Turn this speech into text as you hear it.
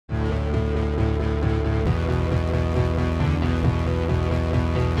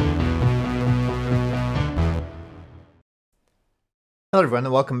Hello everyone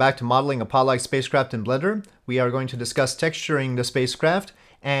and welcome back to modeling a pod-like spacecraft in Blender. We are going to discuss texturing the spacecraft,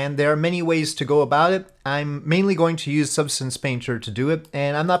 and there are many ways to go about it. I'm mainly going to use Substance Painter to do it,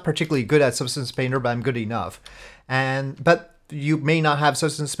 and I'm not particularly good at Substance Painter, but I'm good enough. But you may not have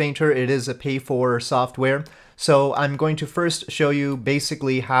Substance Painter, it is a pay-for software. So I'm going to first show you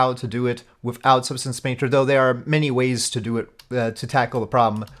basically how to do it without Substance Painter, though there are many ways to do it to tackle the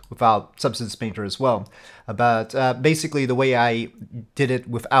problem without Substance Painter as well. But basically the way I did it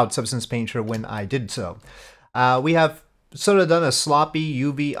without Substance Painter when I did so. We have sort of done a sloppy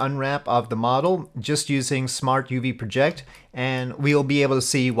UV unwrap of the model just using Smart UV Project, and we'll be able to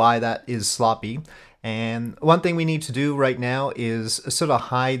see why that is sloppy. And one thing we need to do right now is sort of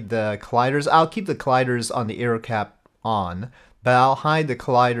hide the colliders. I'll keep the colliders on the aero cap on, but I'll hide the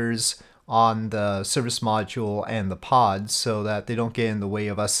colliders on the service module and the pod so that they don't get in the way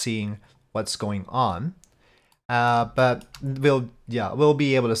of us seeing what's going on. But we'll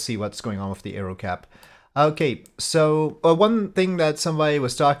be able to see what's going on with the aero cap. Okay, so one thing that somebody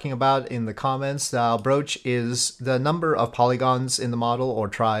was talking about in the comments that I'll broach is the number of polygons in the model, or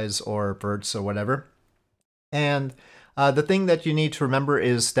tris, or verts, or whatever. And the thing that you need to remember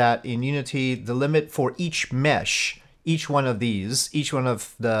is that in Unity, the limit for each mesh, each one of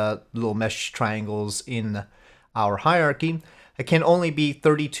the little mesh triangles in our hierarchy, it can only be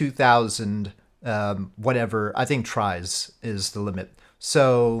 32,000 whatever. I think tris is the limit.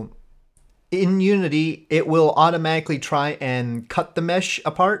 So in Unity, it will automatically try and cut the mesh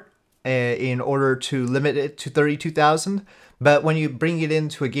apart in order to limit it to 32,000. But when you bring it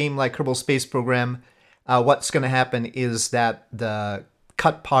into a game like Kerbal Space Program, what's going to happen is that the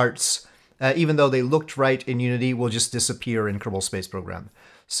cut parts, even though they looked right in Unity, will just disappear in Kerbal Space Program.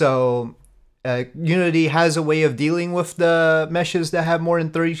 So Unity has a way of dealing with the meshes that have more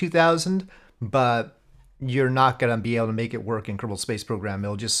than 32,000, but you're not going to be able to make it work in Kerbal Space Program.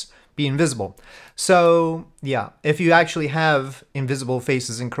 It'll just be invisible. So yeah, if you actually have invisible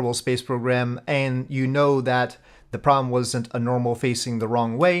faces in Kerbal Space Program and you know that the problem wasn't a normal facing the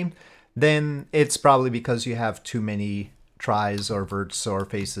wrong way, then it's probably because you have too many tris or verts or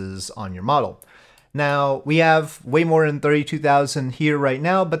faces on your model. Now, we have way more than 32,000 here right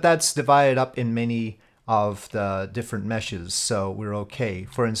now, but that's divided up in many of the different meshes, so we're okay.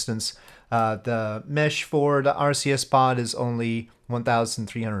 For instance, the mesh for the RCS pod is only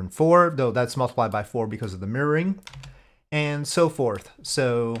 1,304, though that's multiplied by 4 because of the mirroring, and so forth.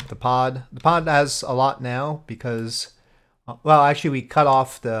 So the pod has a lot now because, well, actually we cut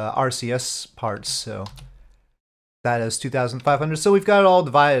off the RCS parts, so that is 2,500. So we've got it all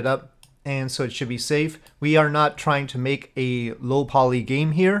divided up, and so it should be safe. We are not trying to make a low poly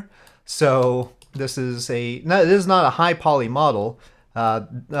game here, so this is not a high poly model.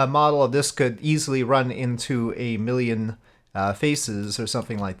 A model of this could easily run into 1 million faces or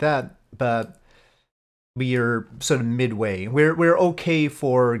something like that, but we are sort of midway. We're okay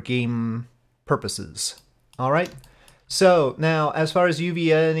for game purposes. All right. So now, as far as UV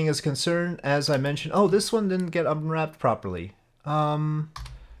editing is concerned, as I mentioned, oh, this one didn't get unwrapped properly.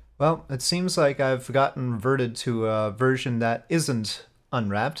 Well, it seems like I've gotten reverted to a version that isn't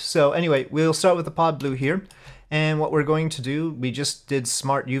unwrapped. So anyway, we'll start with the pod blue here. And what we're going to do, we just did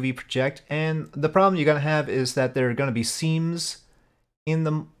Smart UV Project, and the problem you're going to have is that there are going to be seams in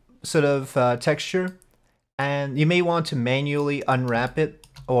the sort of texture, and you may want to manually unwrap it,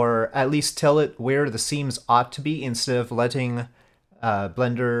 or at least tell it where the seams ought to be instead of letting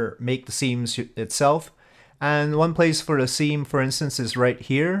Blender make the seams itself. And one place for the seam, for instance, is right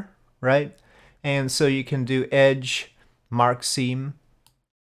here, right? And so you can do edge, mark seam,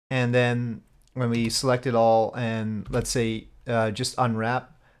 and then when we select it all and let's say just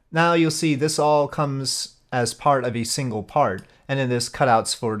unwrap, now you'll see this all comes as part of a single part, and then there's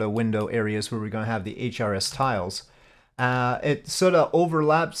cutouts for the window areas where we're going to have the HRS tiles. It sort of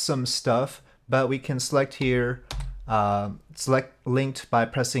overlaps some stuff, but we can select here, select linked by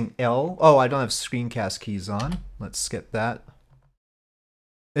pressing L. Oh, I don't have screencast keys on. Let's skip that.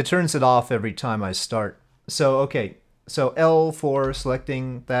 It turns it off every time I start. So, okay. So L for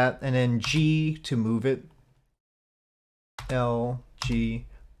selecting that, and then G to move it. L, G,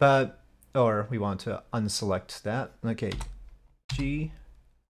 or we want to unselect that. Okay, G.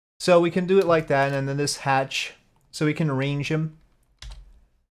 So we can do it like that, and then this hatch, so we can arrange them.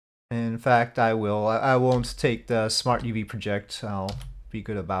 In fact, I will. I won't take the Smart UV Project. I'll be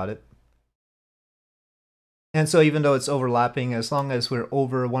good about it. And so even though it's overlapping, as long as we're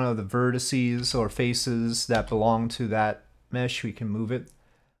over one of the vertices or faces that belong to that mesh, we can move it.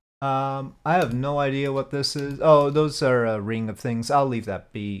 I have no idea what this is. Oh, those are a ring of things. I'll leave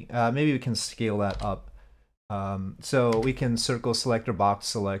that be. Maybe we can scale that up. So we can circle select or box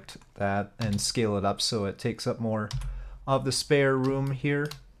select that and scale it up so it takes up more of the spare room here.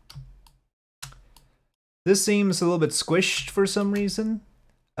 This seems a little bit squished for some reason,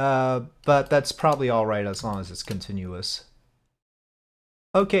 but that's probably alright as long as it's continuous.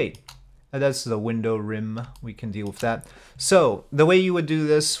 Okay, that's the window rim. We can deal with that. So the way you would do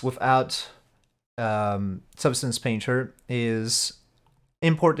this without Substance Painter is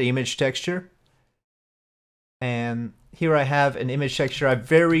import the image texture. And here I have an image texture I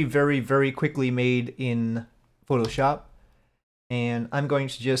very quickly made in Photoshop. And I'm going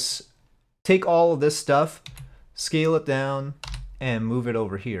to just take all of this stuff, scale it down, and move it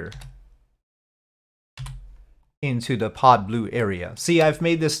over here into the pod blue area. See, I've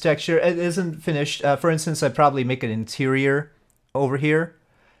made this texture. It isn't finished. For instance, I'd probably make an interior over here.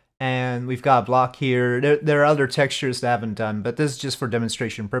 And we've got a block here. There are other textures that I haven't done, but this is just for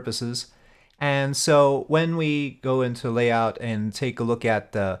demonstration purposes. And so when we go into layout and take a look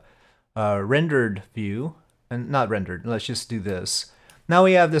at the rendered view, and not rendered, let's just do this. Now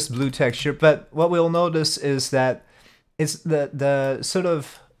we have this blue texture, but what we'll notice is that it's the sort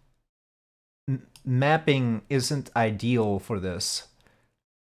of mapping isn't ideal for this.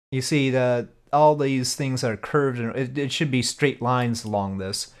 You see, all these things are curved, and it should be straight lines along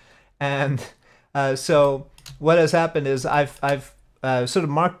this. And so what has happened is I've sort of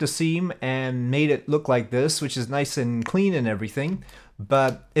marked the seam and made it look like this, which is nice and clean and everything,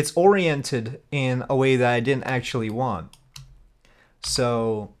 but it's oriented in a way that I didn't actually want.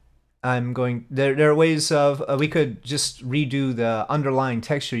 So there are ways of, we could just redo the underlying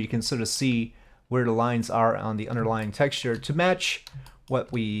texture. You can sort of see where the lines are on the underlying texture to match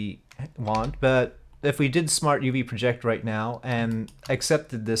what we want. But if we did Smart UV Project right now and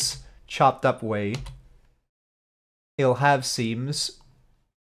accepted this chopped up way, it'll have seams,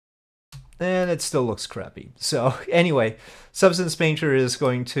 and it still looks crappy. So anyway, Substance Painter is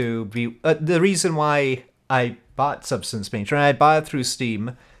going to be the reason why I bought Substance Painter, and I bought it through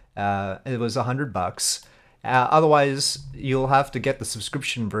Steam. It was $100. Otherwise, you'll have to get the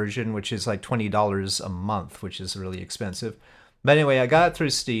subscription version, which is like $20 a month, which is really expensive. But anyway, I got it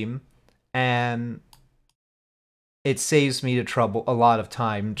through Steam, and it saves me a lot of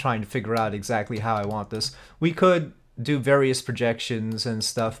time trying to figure out exactly how I want this. We could do various projections and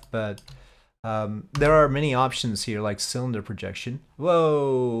stuff, but there are many options here, like cylinder projection.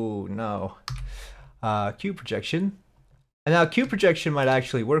 Whoa, no. Cube projection. And now cube projection might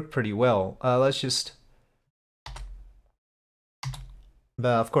actually work pretty well. Let's just...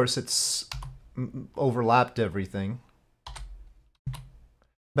 But of course it's overlapped everything.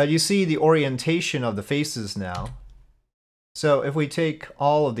 But you see the orientation of the faces now. So if we take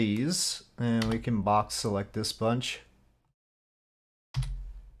all of these, and we can box select this bunch.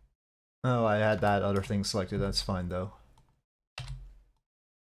 Oh, I had that other thing selected, that's fine though.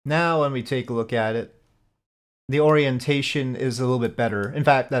 Now when we take a look at it, the orientation is a little bit better. In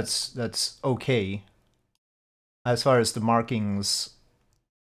fact, that's okay as far as the markings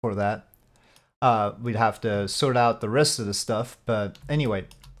for that. We'd have to sort out the rest of the stuff, but anyway,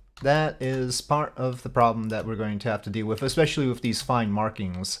 that is part of the problem that we're going to have to deal with, especially with these fine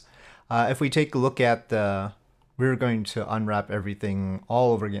markings. If we take a look at the... We're going to unwrap everything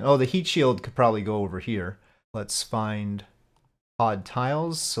all over again. Oh, the heat shield could probably go over here. Let's find pod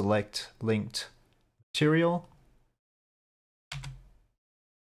tiles, select linked material.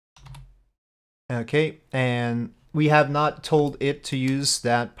 Okay, and we have not told it to use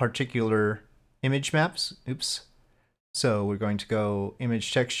that particular image maps. Oops. So we're going to go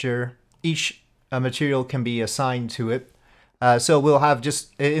image texture. Each material can be assigned to it. So we'll have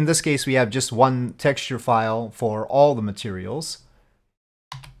just, in this case, we have just one texture file for all the materials.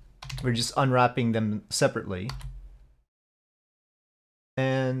 We're just unwrapping them separately.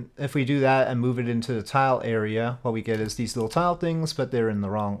 And if we do that and move it into the tile area, what we get is these little tile things, but they're in the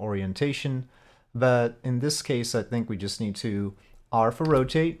wrong orientation. But in this case, I think we just need to R for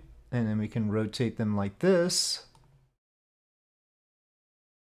rotate, and then we can rotate them like this.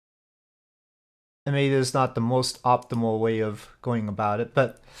 And maybe this is not the most optimal way of going about it,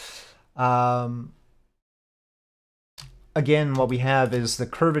 but again, what we have is the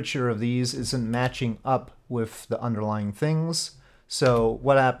curvature of these isn't matching up with the underlying things. So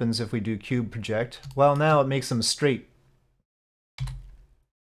what happens if we do cube project? Well, now it makes them straight.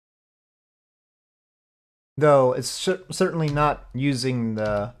 Though it's certainly not using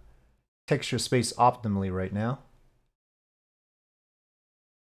the texture space optimally right now.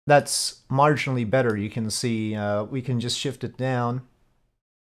 That's marginally better. You can see we can just shift it down.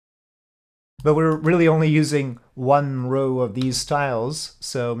 But we're really only using one row of these tiles,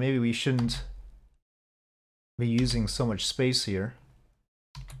 so maybe we shouldn't be using so much space here.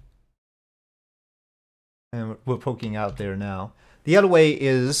 And we're poking out there now. The other way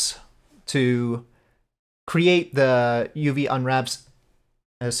is to create the UV unwraps.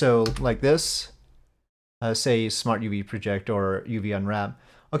 So like this, say Smart UV Project or UV Unwrap.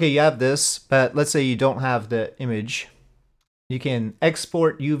 Okay, you have this, but let's say you don't have the image. You can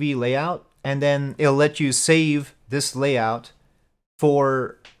export UV layout, and then it'll let you save this layout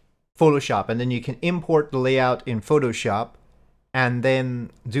for Photoshop, and then you can import the layout in Photoshop and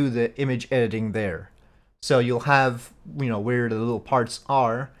then do the image editing there. So you'll have, you know, where the little parts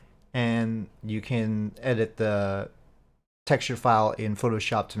are, and you can edit the texture file in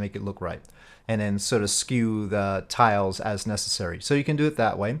Photoshop to make it look right, and then sort of skew the tiles as necessary. So you can do it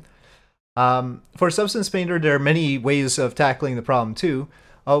that way. For Substance Painter, there are many ways of tackling the problem too.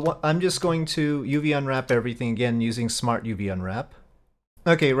 I'm just going to UV unwrap everything again using Smart UV Unwrap.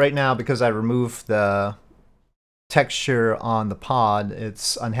 Okay, right now, because I removed the texture on the pod,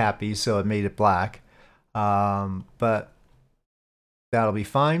 it's unhappy, so it made it black. But that'll be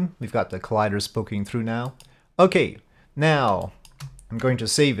fine. We've got the colliders poking through now. Okay, now I'm going to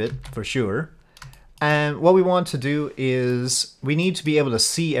save it for sure. And what we want to do is we need to be able to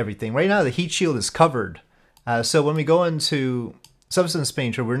see everything. Right now the heat shield is covered. So when we go into Substance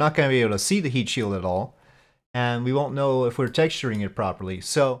Painter, we're not going to be able to see the heat shield at all. And we won't know if we're texturing it properly.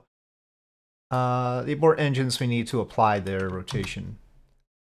 So the abort engines, we need to apply their rotation.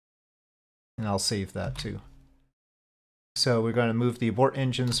 And I'll save that too. So we're going to move the abort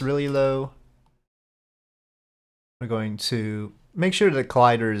engines really low. We're going to make sure the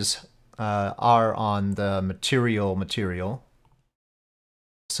colliders are on the material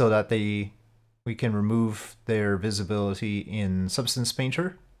so that we can remove their visibility in Substance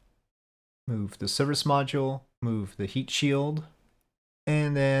Painter. Move the service module, move the heat shield,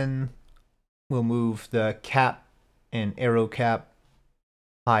 and then we'll move the cap and arrow cap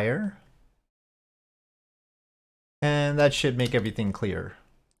higher. And that should make everything clear.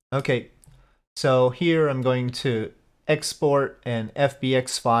 Okay, so here I'm going to export an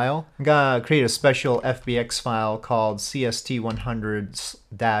FBX file. I'm gonna create a special FBX file called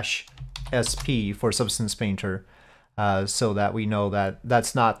CST-100-SP for Substance Painter. So that we know that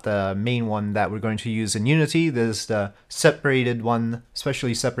that's not the main one that we're going to use in Unity. There's the separated one,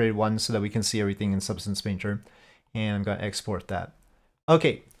 specially separated one, so that we can see everything in Substance Painter. And I'm going to export that.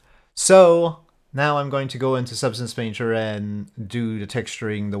 Okay, so now I'm going to go into Substance Painter and do the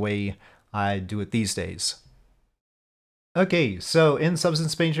texturing the way I do it these days. Okay, so in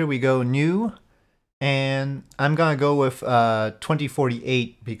Substance Painter we go New, and I'm gonna go with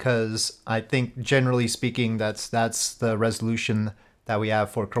 2048 because I think generally speaking that's the resolution that we have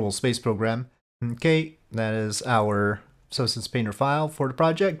for Kerbal Space Program. Okay, that is our Substance Painter file for the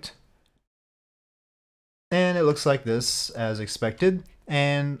project. And it looks like this as expected.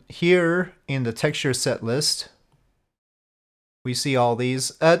 And here in the texture set list, we see all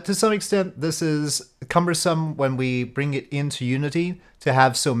these. To some extent, this is cumbersome when we bring it into Unity to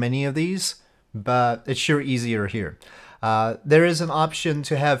have so many of these, but it's sure easier here. There is an option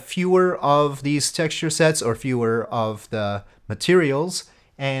to have fewer of these texture sets or fewer of the materials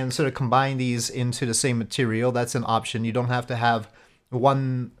and sort of combine these into the same material. That's an option. You don't have to have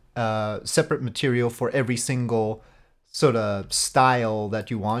one separate material for every single sort of style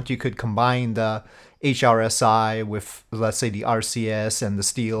that you want. You could combine the HRSI with, let's say, the RCS and the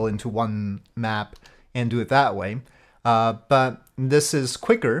steel into one map and do it that way. But this is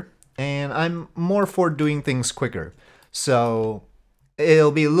quicker, and I'm more for doing things quicker. So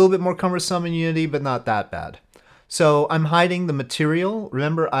it'll be a little bit more cumbersome in Unity, but not that bad. So I'm hiding the material.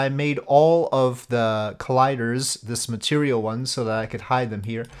 Remember, I made all of the colliders this material one so that I could hide them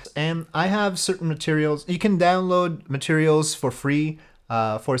here. And I have certain materials. You can download materials for free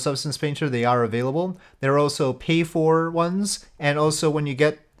for Substance Painter. They are available. There are also pay-for ones. And also when you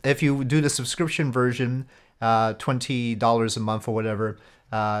get, if you do the subscription version, $20 a month or whatever,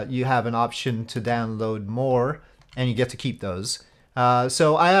 you have an option to download more and you get to keep those.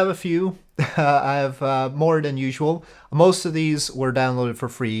 So I have a few. I have more than usual. Most of these were downloaded for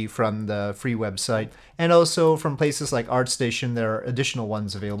free from the free website, and also from places like ArtStation. There are additional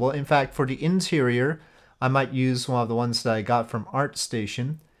ones available. In fact, for the interior, I might use one of the ones that I got from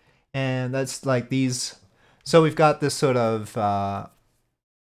ArtStation, and that's like these. So we've got this sort of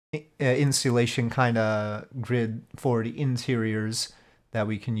insulation kind of grid for the interiors that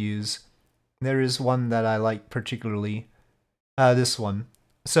we can use. There is one that I like particularly, this one.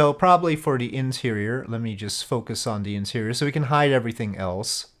 So probably for the interior, let me just focus on the interior so we can hide everything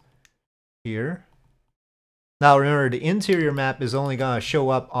else here. Now remember, the interior map is only going to show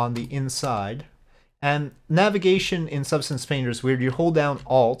up on the inside, And navigation in Substance Painter is weird. You hold down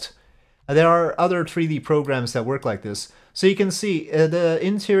Alt. There are other 3D programs that work like this. So you can see the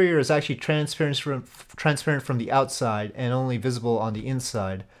interior is actually transparent from the outside and only visible on the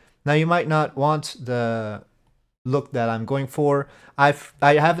inside. Now you might not want the look that I'm going for. I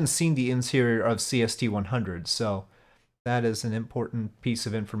haven't seen the interior of CST-100, so that is an important piece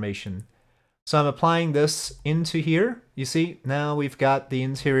of information. So I'm applying this into here. You see, now we've got the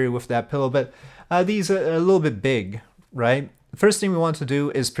interior with that pillow, but these are a little bit big, right? The first thing we want to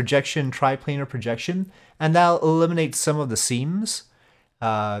do is projection, triplanar projection, and that'll eliminate some of the seams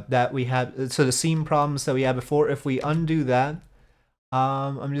that we had. So the seam problems that we had before, if we undo that,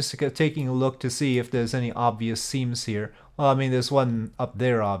 I'm just taking a look to see if there's any obvious seams here. Well, I mean, there's one up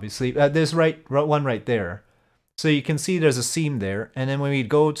there, obviously. There's one right there. So you can see there's a seam there, and then when we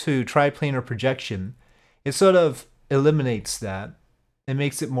go to triplanar projection, it sort of eliminates that. It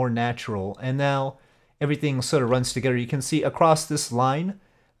makes it more natural, and now everything sort of runs together. You can see across this line,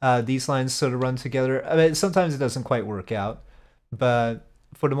 these lines sort of run together. I mean, sometimes it doesn't quite work out, but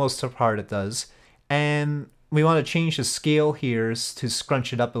for the most part it does. And we want to change the scale here to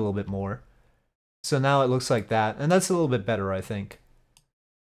scrunch it up a little bit more. So now it looks like that, and that's a little bit better, I think.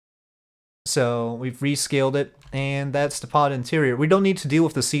 So we've rescaled it, and that's the pod interior. We don't need to deal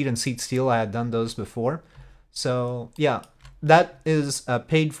with the seat and seat steel. I had done those before. So yeah, that is a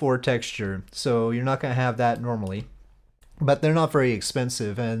paid for texture, so you're not going to have that normally. But they're not very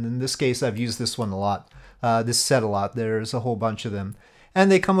expensive, and in this case I've used this one a lot. This set a lot. There's a whole bunch of them.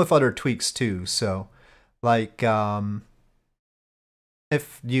 And they come with other tweaks too, so like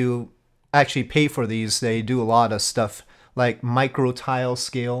if you actually pay for these, they do a lot of stuff like micro tile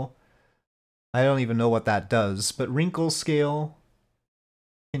scale. I don't even know what that does, but wrinkle scale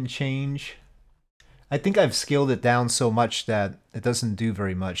can change. I think I've scaled it down so much that it doesn't do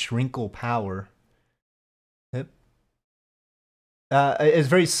very much. Wrinkle power. Yep. It's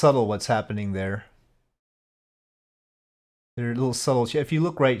very subtle what's happening there. They're a little subtle. If you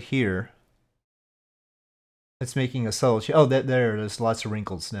look right here, it's making a subtle. Oh, there's lots of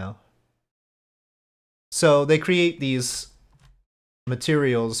wrinkles now. So they create these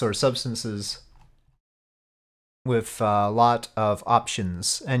materials or substances with a lot of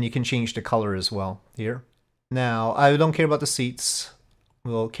options, and you can change the color as well here. Now, I don't care about the seats.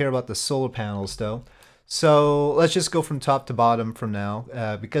 We'll care about the solar panels though. So let's just go from top to bottom from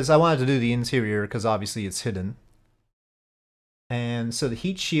now, because I wanted to do the interior because obviously it's hidden. And so the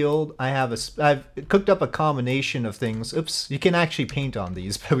heat shield, I've cooked up a combination of things. Oops, you can actually paint on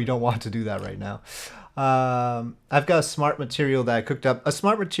these, but we don't want to do that right now. I've got a smart material that I cooked up. A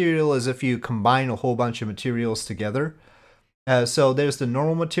smart material is if you combine a whole bunch of materials together. So there's the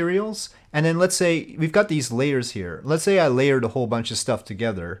normal materials, and then let's say we've got these layers here. Let's say I layered a whole bunch of stuff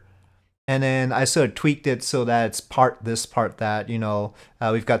together, and then I sort of tweaked it so that it's part this, part that, you know.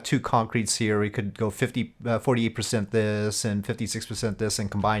 We've got two concretes here. We could go 48% this and 56% this and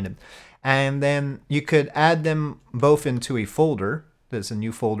combine them. And then you could add them both into a folder. There's a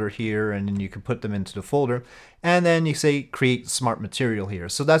new folder here, and then you can put them into the folder. And then you say create smart material here.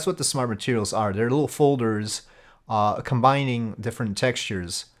 So that's what the smart materials are. They're little folders combining different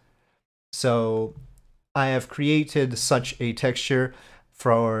textures. So I have created such a texture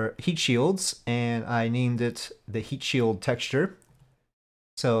for heat shields, and I named it the heat shield texture.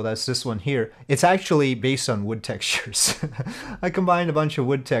 So that's this one here. It's actually based on wood textures. I combined a bunch of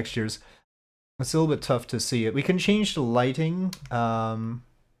wood textures. It's a little bit tough to see it. We can change the lighting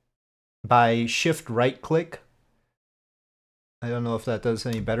by shift right click. I don't know if that does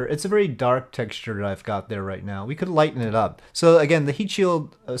any better. It's a very dark texture that I've got there right now. We could lighten it up. So again, the heat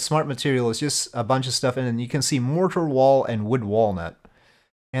shield smart material is just a bunch of stuff, and then you can see mortar wall and wood walnut.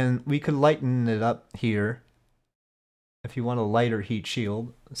 And we could lighten it up here if you want a lighter heat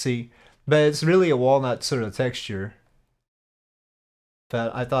shield. See, but it's really a walnut sort of texture.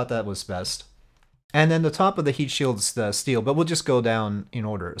 But I thought that was best. And then the top of the heat shield's the steel, but we'll just go down in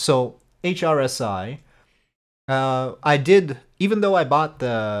order. So HRSI, I did, even though I bought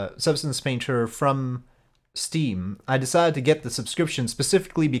the Substance Painter from Steam, I decided to get the subscription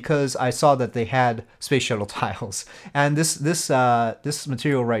specifically because I saw that they had space shuttle tiles, and this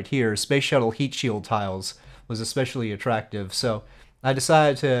material right here, space shuttle heat shield tiles, was especially attractive. So I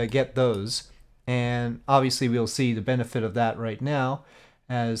decided to get those, and obviously we'll see the benefit of that right now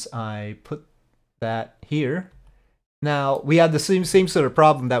as I put that here. Now we had the same sort of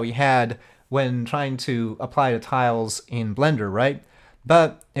problem that we had when trying to apply the tiles in Blender, right?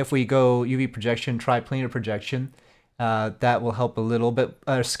 But if we go UV projection, triplanar projection, that will help a little bit.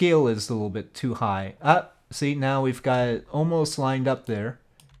 Our scale is a little bit too high. See, now we've got it almost lined up there.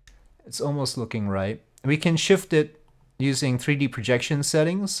 It's almost looking right. We can shift it using 3D projection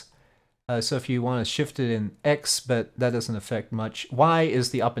settings. So if you want to shift it in X, but that doesn't affect much. Y is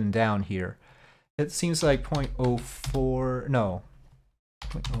the up and down here. It seems like 0.04, no,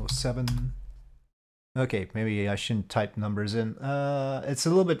 0.07. Okay, maybe I shouldn't type numbers in. It's a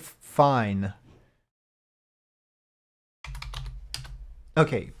little bit fine.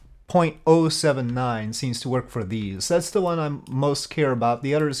 Okay, 0.079 seems to work for these. That's the one I most care about.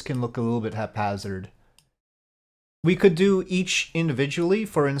 The others can look a little bit haphazard. We could do each individually.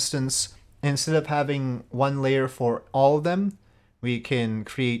 For instance, instead of having one layer for all of them, we can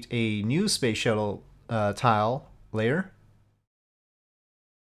create a new space shuttle tile layer.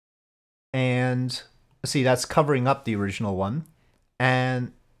 And see, that's covering up the original one.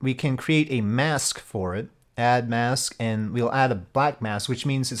 And we can create a mask for it. Add mask, and we'll add a black mask, which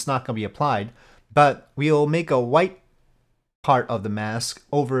means it's not going to be applied. But we'll make a white part of the mask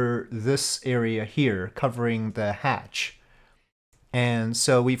over this area here, covering the hatch. And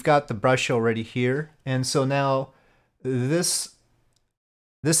so we've got the brush already here. And so now this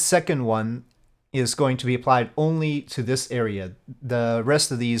second one is going to be applied only to this area. The rest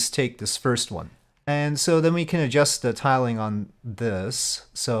of these take this first one. And so then we can adjust the tiling on this.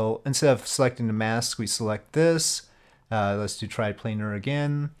 So instead of selecting the mask, we select this. Let's do triplanar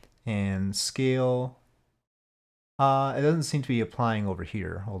again and scale. It doesn't seem to be applying over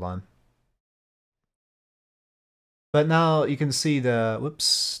here. Hold on. But now you can see the,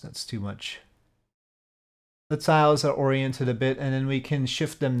 whoops, that's too much. The tiles are oriented a bit, and then we can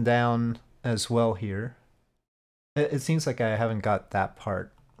shift them down as well here. It seems like I haven't got that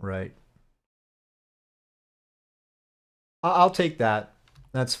part right. I'll take that.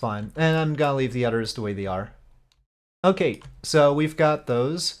 That's fine. And I'm gonna leave the others the way they are. Okay, so we've got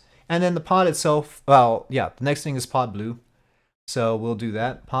those. And then the pod itself, well, yeah, the next thing is pod blue. So we'll do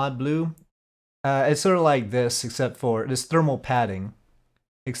that. Pod blue. It's sort of like this, except for this thermal padding,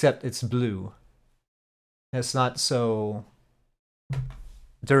 except it's blue. It's not so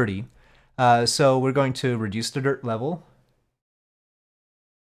dirty. So we're going to reduce the dirt level.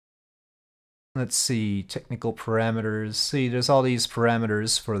 Let's see, technical parameters. See, there's all these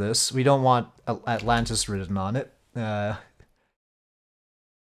parameters for this. We don't want Atlantis written on it. And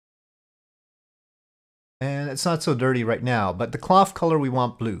it's not so dirty right now, but the cloth color we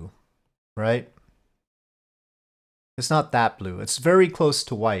want blue, right? It's not that blue. It's very close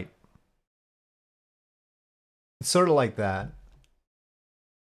to white. It's sort of like that.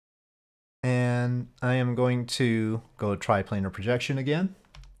 And I am going to go triplanar projection again.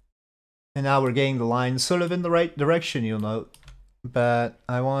 And now we're getting the lines sort of in the right direction, you'll note. But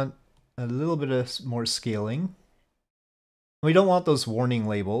I want a little bit of more scaling. We don't want those warning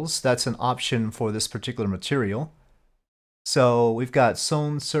labels. That's an option for this particular material. So we've got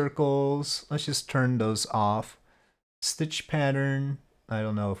sewn circles. Let's just turn those off. Stitch pattern. I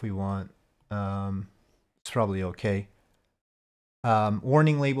don't know if we want. It's probably okay.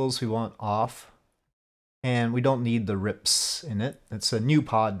 Warning labels we want off. And we don't need the rips in it. It's a new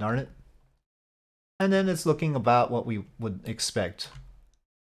pod, darn it. And then it's looking about what we would expect.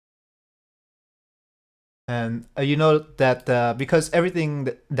 And you know that because everything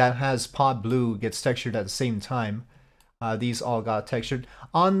that has pod blue gets textured at the same time, these all got textured.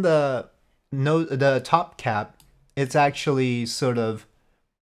 On the top cap, it's actually sort of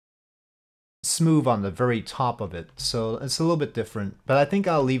smooth on the very top of it. So it's a little bit different, but I think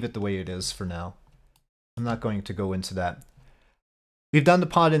I'll leave it the way it is for now. I'm not going to go into that. We've done the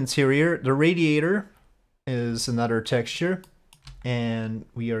pod interior. The radiator is another texture, and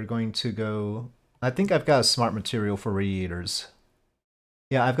we are going to go... I think I've got a smart material for radiators.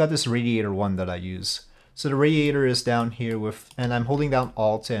 Yeah, I've got this radiator one that I use. So the radiator is down here with... And I'm holding down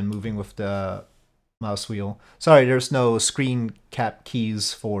Alt and moving with the mouse wheel. Sorry, there's no screen cap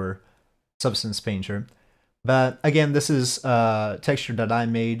keys for Substance Painter. But again, this is a texture that I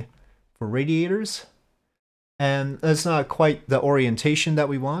made for radiators. And it's not quite the orientation that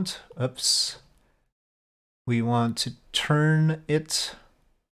we want. Oops. We want to turn it.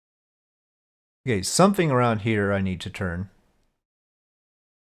 Okay, something around here I need to turn.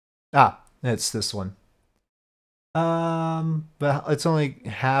 Ah, it's this one. But it's only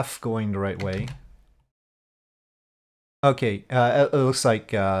half going the right way. Okay, it looks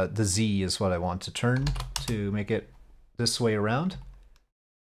like the Z is what I want to turn to make it this way around.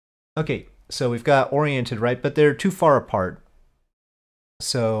 Okay, so we've got oriented right, but they're too far apart.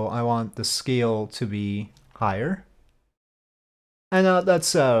 So I want the scale to be higher. And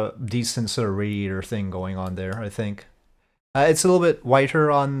that's a decent sort of radiator thing going on there, I think. It's a little bit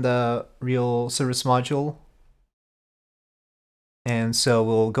whiter on the real service module. And so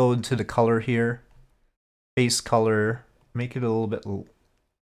we'll go into the color here, base color, make it a little bit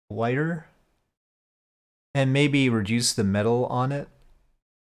whiter, and maybe reduce the metal on it.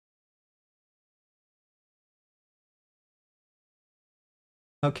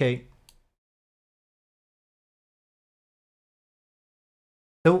 Okay.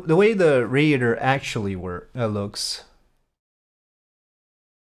 The way the radiator actually looks,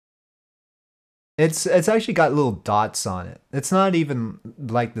 it's actually got little dots on it. It's not even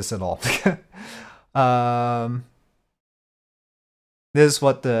like this at all. um, this is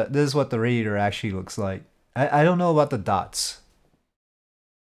what the radiator actually looks like. I don't know about the dots.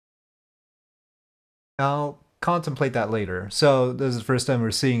 I'll contemplate that later. So this is the first time we're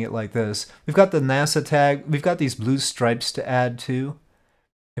seeing it like this. We've got the NASA tag. We've got these blue stripes to add too.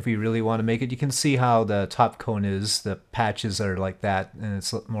 If we really want to make it, you can see how the top cone is. The patches are like that, and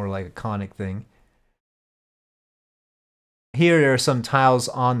it's more like a conic thing. Here there are some tiles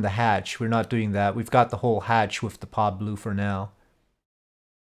on the hatch. We're not doing that. We've got the whole hatch with the pod blue for now.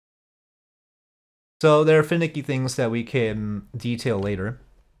 So there are finicky things that we can detail later.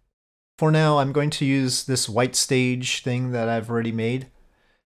 For now, I'm going to use this white stage thing that I've already made.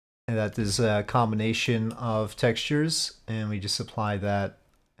 And that is a combination of textures, and we just apply that.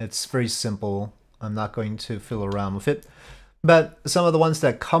 It's very simple. I'm not going to fiddle around with it. But some of the ones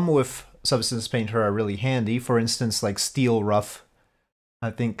that come with Substance Painter are really handy. For instance, like Steel Rough, I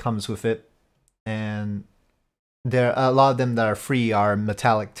think comes with it. And there a lot of them that are free are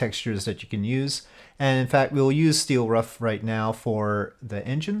metallic textures that you can use. And in fact, we'll use Steel Rough right now for the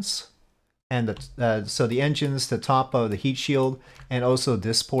engines. And so the engines, the top of the heat shield, and also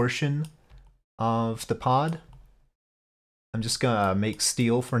this portion of the pod. I'm just gonna make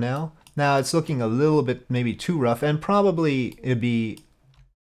steel for now. Now it's looking a little bit maybe too rough, and probably it'd be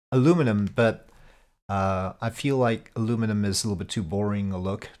aluminum, but I feel like aluminum is a little bit too boring a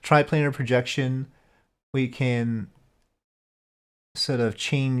look. Triplanar projection, we can sort of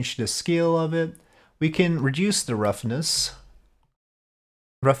change the scale of it. We can reduce the roughness.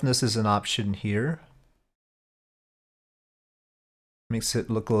 Roughness is an option here. Makes it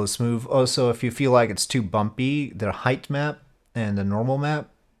look a little smooth. Also, if you feel like it's too bumpy, the height map and the normal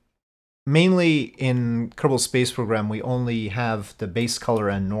map. Mainly in Kerbal Space Program, we only have the base color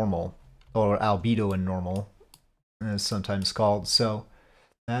and normal, or albedo and normal, as sometimes called. So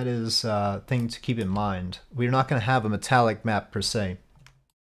that is a thing to keep in mind. We're not going to have a metallic map per se.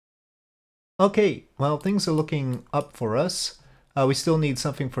 Okay, well, things are looking up for us. We still need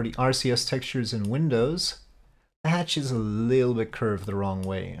something for the RCS textures in Windows. The hatch is a little bit curved the wrong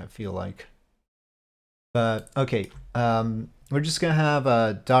way, I feel like. But, okay, we're just gonna have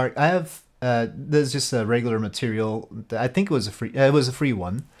a dark... there's just a regular material. I think it was a free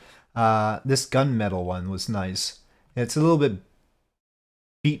one. This gunmetal one was nice. It's a little bit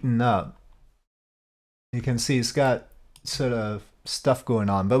beaten up. You can see it's got sort of stuff going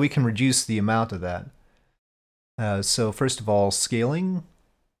on, but we can reduce the amount of that. So first of all, scaling.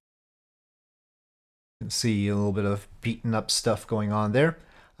 You can see a little bit of beaten up stuff going on there.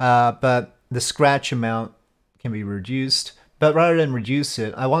 But the scratch amount can be reduced. But rather than reduce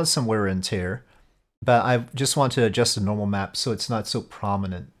it, I want some wear and tear. But I just want to adjust the normal map so it's not so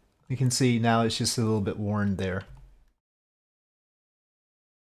prominent. You can see now it's just a little bit worn there.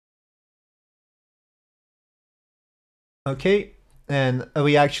 Okay, and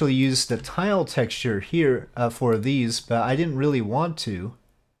we actually used the tile texture here for these, but I didn't really want to.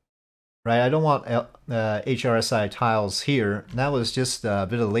 Right, I don't want HRSI tiles here. That was just a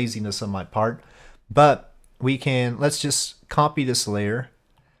bit of laziness on my part. But we can, let's just copy this layer.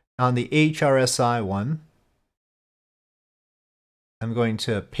 On the HRSI one, I'm going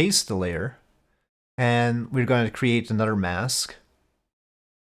to paste the layer, and we're going to create another mask.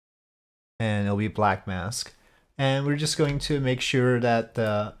 And it'll be black mask. And we're just going to make sure that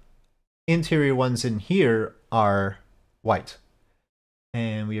the interior ones in here are white.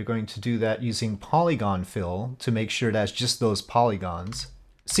 And we are going to do that using polygon fill to make sure that's just those polygons.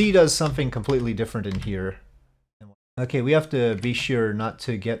 C does something completely different in here. Okay, we have to be sure not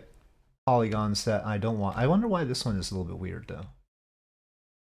to get polygons that I don't want. I wonder why this one is a little bit weird though.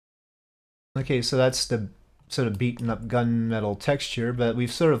 Okay, so that's the sort of beaten up gunmetal texture, but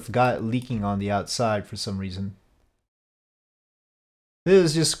we've sort of got it leaking on the outside for some reason. This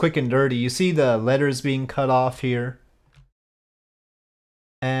is just quick and dirty. You see the letters being cut off here.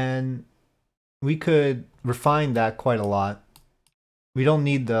 And we could refine that quite a lot. We don't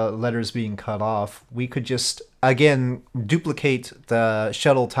need the letters being cut off. We could just, again, duplicate the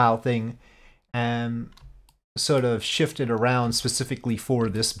shuttle tile thing and sort of shift it around specifically for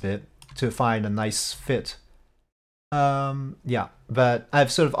this bit to find a nice fit. Yeah, but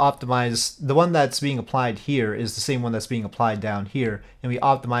I've sort of optimized the one that's being applied here is the same one that's being applied down here, and we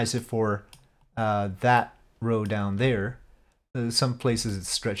optimize it for that row down there. Some places it's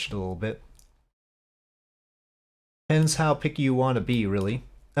stretched a little bit. Depends how picky you want to be, really.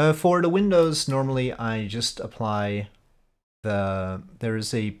 For the windows, normally I just apply there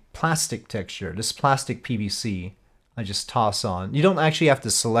is a plastic texture, this plastic PVC. I just toss on. You don't actually have to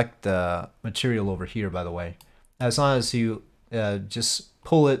select the material over here, by the way. As long as you just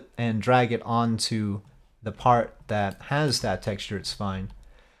pull it and drag it onto the part that has that texture, it's fine.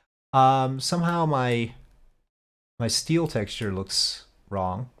 Somehow my steel texture looks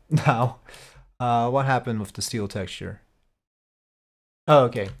wrong now. What happened with the steel texture? Oh,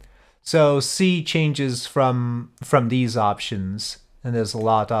 okay. So C changes from these options, and there's a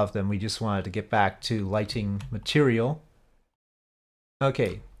lot of them. We just wanted to get back to lighting material.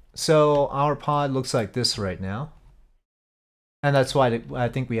 Okay, so our pod looks like this right now. And that's why I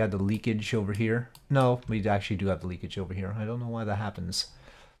think we had the leakage over here. No, we actually do have the leakage over here. I don't know why that happens.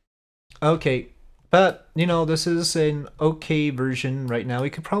 Okay, but, you know, this is an okay version right now. We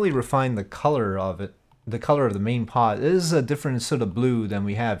could probably refine the color of it. The color of the main pod. It is a different sort of blue than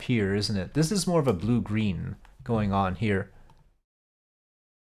we have here, isn't it? This is more of a blue-green going on here.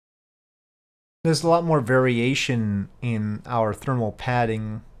 There's a lot more variation in our thermal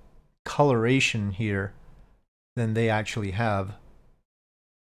padding coloration here than they actually have.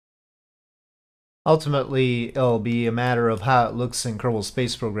 Ultimately, it'll be a matter of how it looks in Kerbal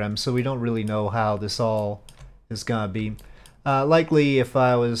Space Program, so we don't really know how this all is gonna be. Likely, if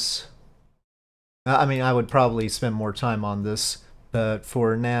I was... I mean, I would probably spend more time on this, but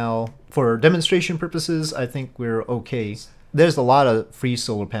for now, for demonstration purposes, I think we're okay. There's a lot of free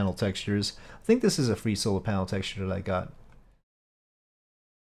solar panel textures. I think this is a free solar panel texture that I got.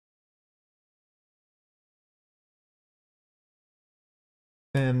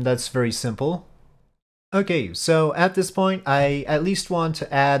 And that's very simple. Okay, so at this point, I at least want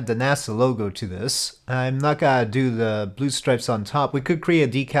to add the NASA logo to this. I'm not gonna do the blue stripes on top. We could create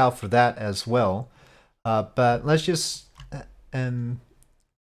a decal for that as well. But let's just, and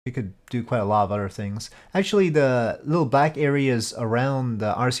we could do quite a lot of other things. Actually, the little black areas around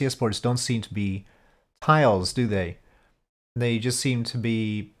the RCS boards don't seem to be tiles, do they? They just seem to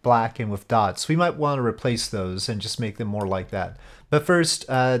be black and with dots. We might want to replace those and just make them more like that. But first,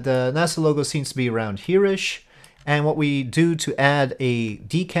 the NASA logo seems to be around here-ish. And what we do to add a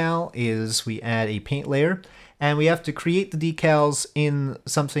decal is we add a paint layer. And we have to create the decals in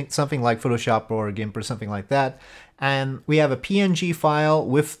something like Photoshop or GIMP or something like that. And we have a PNG file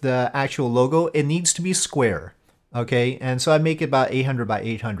with the actual logo. It needs to be square, okay? And so I make it about 800 by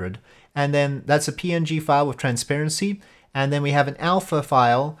 800. And then that's a PNG file with transparency. And then we have an alpha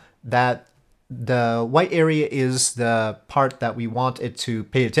file that the white area is the part that we want it to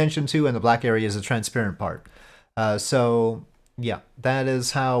pay attention to, and the black area is the transparent part. So yeah, that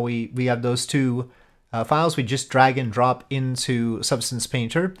is how we have those two files. We just drag and drop into Substance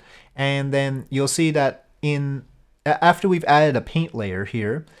Painter, and then you'll see that after we've added a paint layer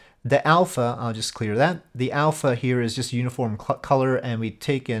here, the alpha, I'll just clear that. The alpha here is just uniform color, and we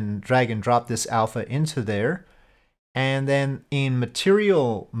take and drag and drop this alpha into there. And then in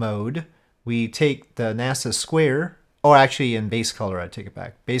material mode, we take the NASA square, or actually in base color, I take it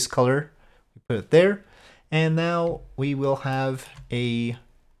back. Base color, we put it there. And now we will have a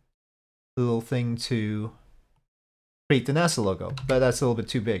little thing to create the NASA logo, but that's a little bit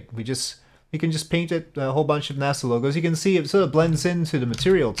too big. We can just paint it a whole bunch of NASA logos. You can see it sort of blends into the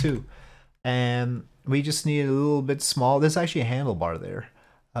material too. And we just need a little bit small. There's actually a handlebar there.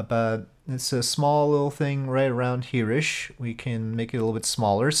 But it's a small little thing right around here-ish. We can make it a little bit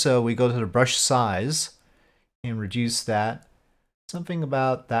smaller. So we go to the brush size and reduce that. Something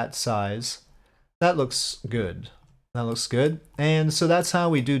about that size. That looks good. That looks good. And so that's how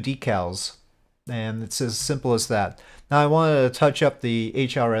we do decals. And it's as simple as that. Now I wanted to touch up the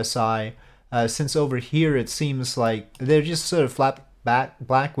HRSI. Since over here it seems like they're just sort of flat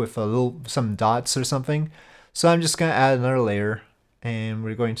black with some dots or something. So I'm just going to add another layer. And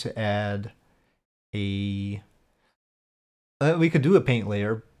we're going to add a... we could do a paint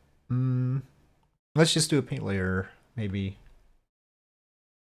layer. Let's just do a paint layer, maybe.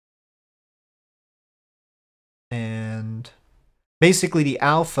 And basically the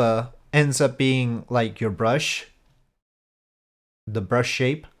alpha ends up being like your brush. The brush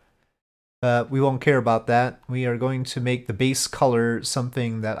shape. We won't care about that. We are going to make the base color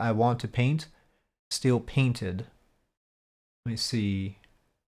something that I want to paint. Still painted. Let me see.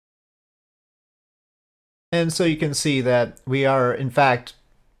 And so you can see that we are, in fact,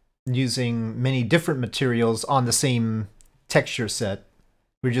 using many different materials on the same texture set.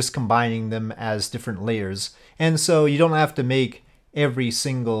 We're just combining them as different layers. And so you don't have to make every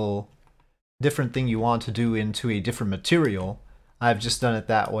single different thing you want to do into a different material. I've just done it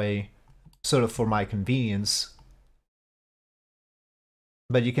that way, sort of for my convenience.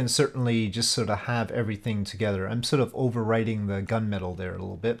 But you can certainly just sort of have everything together. I'm sort of overwriting the gunmetal there a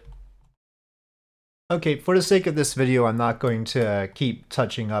little bit. Okay, for the sake of this video, I'm not going to keep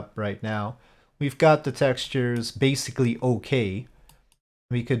touching up right now. We've got the textures basically okay.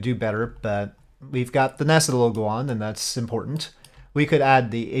 We could do better, but we've got the NASA logo on, and that's important. We could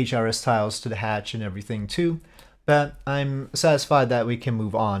add the HRS tiles to the hatch and everything too, but I'm satisfied that we can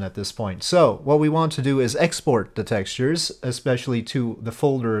move on at this point. So what we want to do is export the textures, especially to the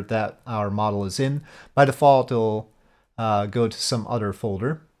folder that our model is in. By default, it'll go to some other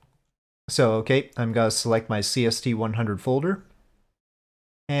folder. So okay, I'm going to select my CST-100 folder.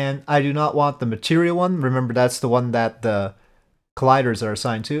 And I do not want the material one. Remember, that's the one that the colliders are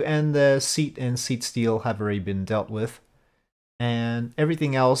assigned to, and the seat and seat steel have already been dealt with. And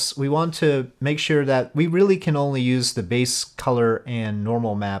everything else, we want to make sure that we really can only use the base color and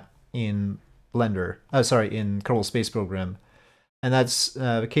normal map in Blender. In Kerbal Space Program. And that's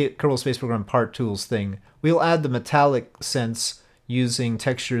the Kerbal Space Program Part Tools thing. We'll add the metallic sense using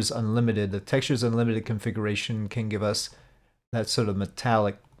Textures Unlimited. The Textures Unlimited configuration can give us that sort of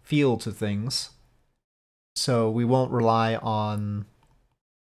metallic feel to things. So we won't rely on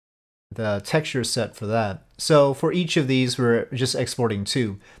the texture set for that. So for each of these, we're just exporting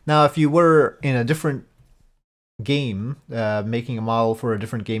 2. Now, if you were in a different game, making a model for a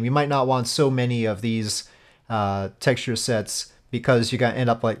different game, you might not want so many of these texture sets, because you're going to end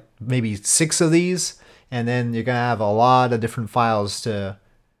up like maybe 6 of these, and then you're going to have a lot of different files to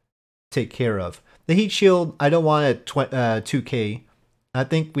take care of. The heat shield, I don't want it 2K. I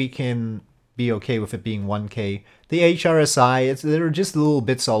think we can be okay with it being 1K. The HRSI, there are just little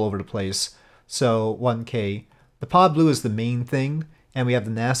bits all over the place, so 1K. The pod blue is the main thing, and we have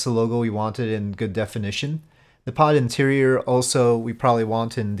the NASA logo we wanted in good definition. The pod interior also we probably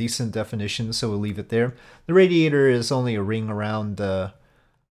want in decent definition, so we'll leave it there. The radiator is only a ring around the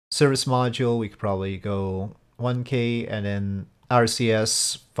service module. We could probably go 1K, and then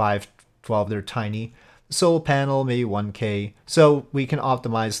RCS 512, they're tiny. Solar panel, maybe 1K. So we can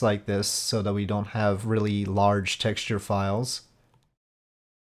optimize like this so that we don't have really large texture files.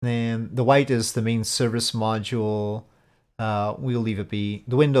 And the white is the main service module. We'll leave it be.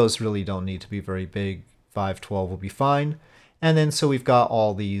 The windows really don't need to be very big. 512 will be fine. And then so we've got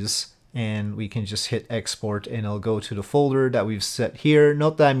all these, and we can just hit export, and it'll go to the folder that we've set here.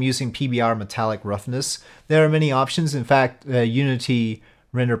 Note that I'm using PBR metallic roughness. There are many options. In fact, Unity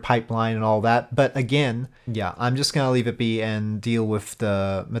render pipeline and all that, but again, yeah, I'm just gonna leave it be and deal with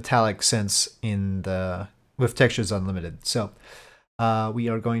the metallic sense in with Textures Unlimited. So we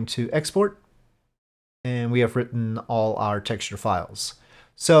are going to export, and we have written all our texture files.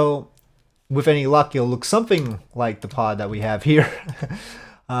 So with any luck, it'll look something like the pod that we have here.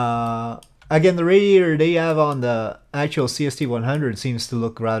 Again, the radiator they have on the actual CST-100 seems to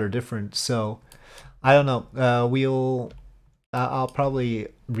look rather different, so I don't know. I'll probably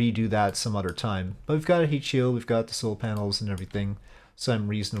redo that some other time. But we've got a heat shield, we've got the solar panels and everything, so I'm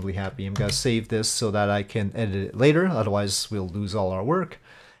reasonably happy. I'm going to save this so that I can edit it later, otherwise we'll lose all our work.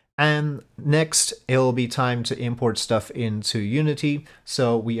 And next, it'll be time to import stuff into Unity,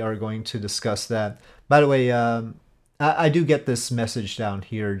 so we are going to discuss that. By the way, I do get this message down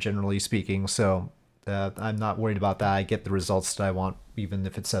here, generally speaking, so I'm not worried about that. I get the results that I want, even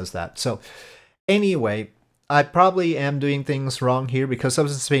if it says that. So anyway, I probably am doing things wrong here because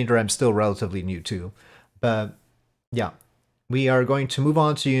Substance Painter I'm still relatively new to. But yeah, we are going to move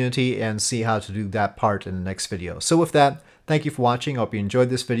on to Unity and see how to do that part in the next video. So with that, thank you for watching. I hope you enjoyed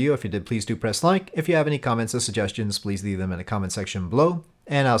this video. If you did, please do press like. If you have any comments or suggestions, please leave them in the comment section below.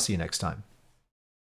 And I'll see you next time.